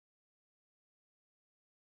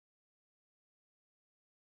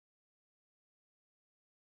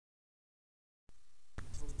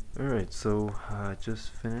Alright, so I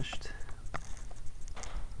just finished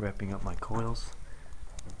wrapping up my coils.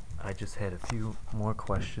 I just had a few more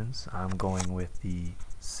questions. I'm going with the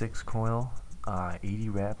 6 coil, 80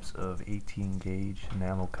 wraps of 18 gauge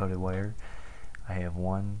enamel coated wire. I have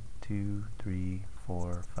 1, 2, 3,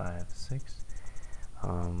 4, 5, 6.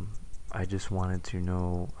 I just wanted to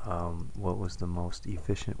know what was the most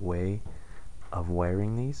efficient way of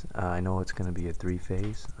wiring these. I know it's going to be a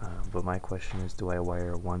 3-phase, but my question is, do I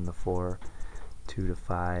wire 1 to 4, 2 to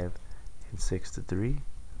 5, and 6 to 3?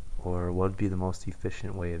 Or what would be the most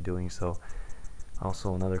efficient way of doing so?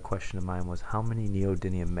 Also, another question of mine was, how many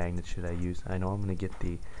neodymium magnets should I use? I know I'm going to get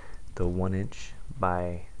the 1 inch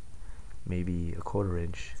by maybe a 1/4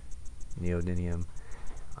 inch neodymium.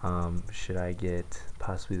 Should I get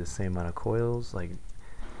possibly the same amount of coils, like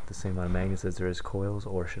the same amount of magnets as there is coils,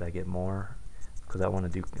 or should I get more? Because I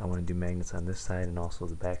want to do magnets on this side and also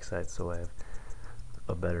the back side, so I have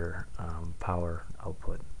a better power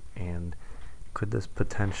output. And could this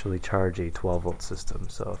potentially charge a 12-volt system?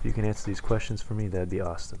 So if you can answer these questions for me, that'd be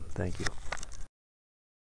awesome. Thank you.